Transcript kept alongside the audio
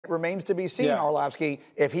remains to be seen, Orlovsky,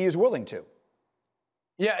 if he is willing to.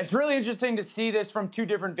 Yeah, it's really interesting to see this from two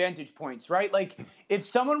different vantage points, right? Like, if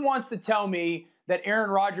someone wants to tell me that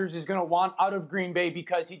Aaron Rodgers is going to want out of Green Bay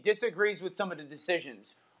because he disagrees with some of the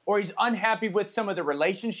decisions or he's unhappy with some of the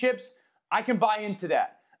relationships, I can buy into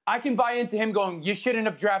that. I can buy into him going, you shouldn't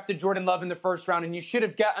have drafted Jordan Love in the first round, and you should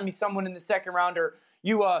have gotten me someone in the second round, or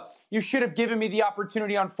you should have given me the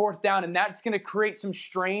opportunity on fourth down, and that's going to create some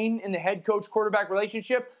strain in the head coach-quarterback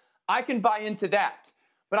relationship. I can buy into that.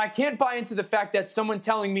 But I can't buy into the fact that someone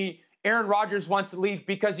telling me Aaron Rodgers wants to leave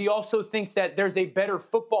because he also thinks that there's a better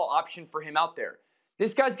football option for him out there.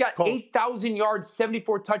 This guy's got 8,000 yards,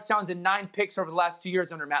 74 touchdowns, and 9 picks over the last 2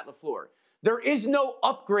 years under Matt LaFleur. There is no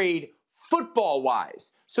upgrade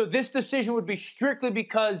football-wise. So this decision would be strictly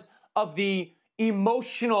because of the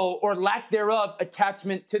emotional or lack thereof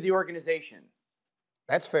attachment to the organization.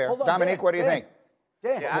 That's fair. Dominique, what do you think?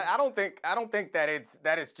 Yeah, I don't think that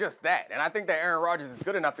it's just that. And I think that Aaron Rodgers is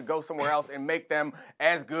good enough to go somewhere else and make them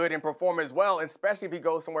as good and perform as well, especially if he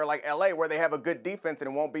goes somewhere like LA where they have a good defense and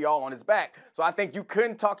it won't be all on his back. So I think you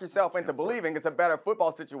couldn't talk yourself into believing it's a better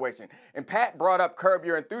football situation. And Pat brought up Curb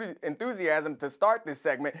Your Enthusiasm to start this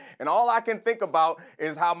segment, and all I can think about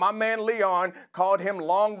is how my man Leon called him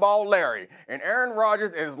Long Ball Larry. And Aaron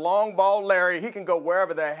Rodgers is Long Ball Larry. He can go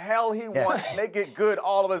wherever the hell he wants and they get good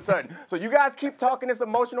all of a sudden. So you guys keep talking this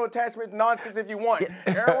emotional attachment nonsense if you want.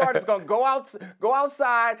 Aaron Rodgers is going to go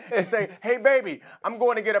outside and say, hey, baby, I'm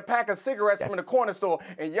going to get a pack of cigarettes from the corner store,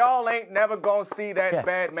 and y'all ain't never going to see that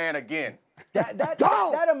bad man again.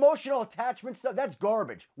 That emotional attachment stuff, that's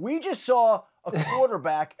garbage. We just saw a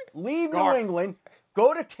quarterback leave New England,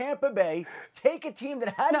 go to Tampa Bay, take a team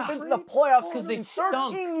that hadn't been to the playoffs in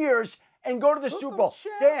 13 years, and go to the Super Bowl.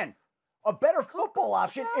 Dan, a better football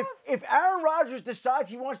option. If Aaron Rodgers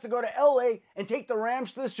decides he wants to go to L.A. and take the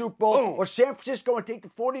Rams to the Super Bowl, or San Francisco and take the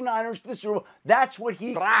 49ers to the Super Bowl, that's what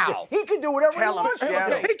he can do. He can do whatever he wants. He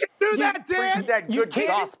can do that, Dan. That good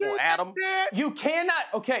gospel, Adam. You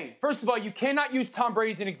cannot, first of all, you cannot use Tom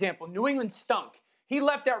Brady as an example. New England stunk. He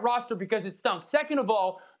left that roster because it stunk. Second of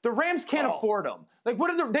all, the Rams can't afford him. Like,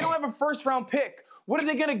 they don't have a first-round pick. What are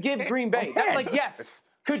they going to give Green Bay? Yes.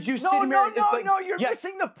 Could you sit here No, you're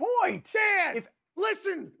missing the point. Dan,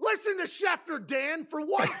 listen to Schefter, Dan, for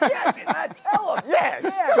 1 second. Tell him. Yes.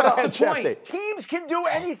 That's the point. Teams can do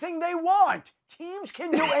anything they want. Teams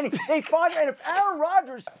can do anything. They find, and if Aaron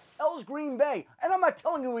Rodgers tells Green Bay, and I'm not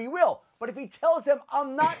telling you he will, but if he tells them,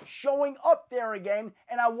 I'm not showing up there again,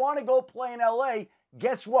 and I want to go play in L.A.,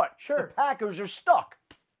 guess what? The Packers are stuck.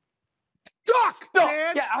 Stuck,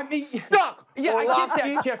 Dan. Yeah, I mean, stuck. Yeah, I get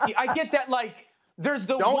that, Jeffy. I get that, like, there's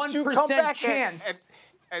the 1% chance.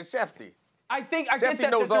 And Schefter. I get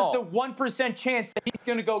that there's the 1% chance that he's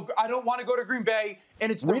going to go, I don't want to go to Green Bay,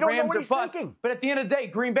 and it's the Rams or bust. But at the end of the day,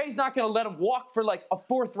 Green Bay's not going to let him walk for like a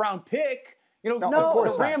 4th-round pick. You know,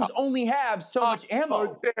 the Rams only have so much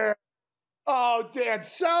ammo. Oh, Dan,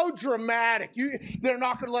 so dramatic. They're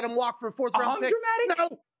not going to let him walk for a 4th-round pick.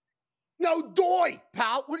 Dramatic? No, doy,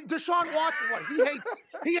 pal. Deshaun Watson, he hates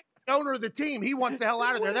the owner of the team. He wants the hell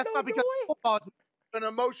out of there. That's not because football is an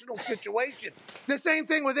emotional situation. The same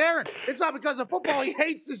thing with Aaron. It's not because of football. He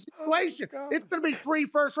hates the situation. It's going to be 3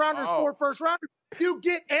 first-rounders, 4 first-rounders. You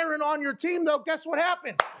get Aaron on your team, though, guess what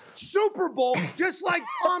happens? Super Bowl, just like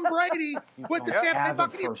Tom Brady with the Tampa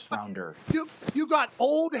Bay first-rounder. You got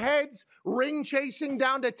old heads ring chasing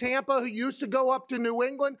down to Tampa who used to go up to New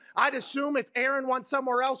England. I'd assume if Aaron went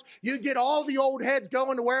somewhere else, you'd get all the old heads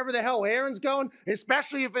going to wherever the hell Aaron's going,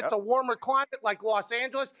 especially if it's a warmer climate like Los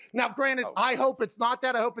Angeles. Now, granted, I hope it's not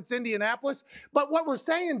that. I hope it's Indianapolis. But what we're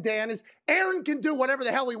saying, Dan, is Aaron can do whatever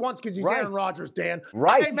the hell he wants because he's Aaron Rodgers, Dan.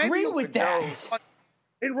 Right. Okay, maybe agree with that.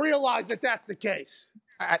 And realize that that's the case.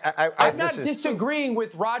 I'm not disagreeing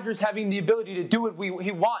with Rodgers having the ability to do what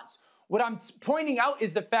he wants. What I'm pointing out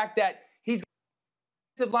is the fact that he's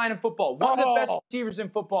got a line in football, one of the best receivers in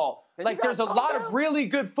football. Like, there's a lot of really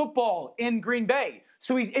good football in Green Bay.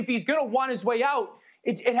 So if he's going to want his way out,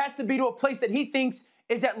 it has to be to a place that he thinks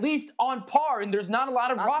is at least on par, and there's not a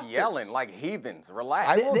lot of rosters. Yelling like heathens. Relax.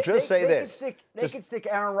 I will just say this. They could stick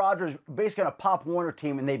Aaron Rodgers basically on a Pop Warner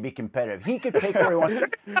team, and they'd be competitive. He could pick where he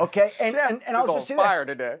wants. Okay? And I was just fire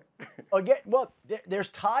today. Again, well, there's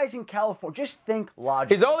ties in California. Just think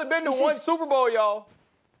logically. He's only been to one Super Bowl, y'all.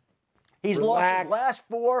 He's lost his last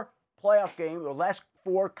 4 playoff games, or last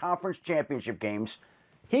 4 conference championship games.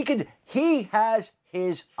 He has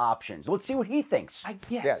his options. Let's see what he thinks.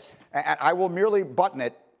 Yes. And I will merely button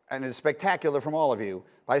it, and it's spectacular from all of you,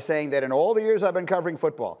 by saying that in all the years I've been covering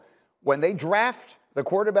football, when they draft the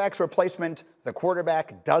quarterback's replacement, the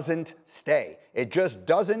quarterback doesn't stay. It just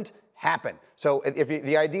doesn't happen. So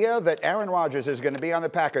the idea that Aaron Rodgers is going to be on the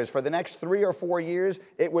Packers for the next 3 or 4 years,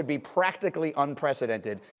 it would be practically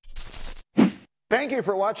unprecedented. Thank you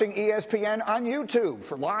for watching ESPN on YouTube.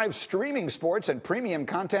 For live streaming sports and premium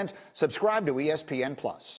content, subscribe to ESPN+.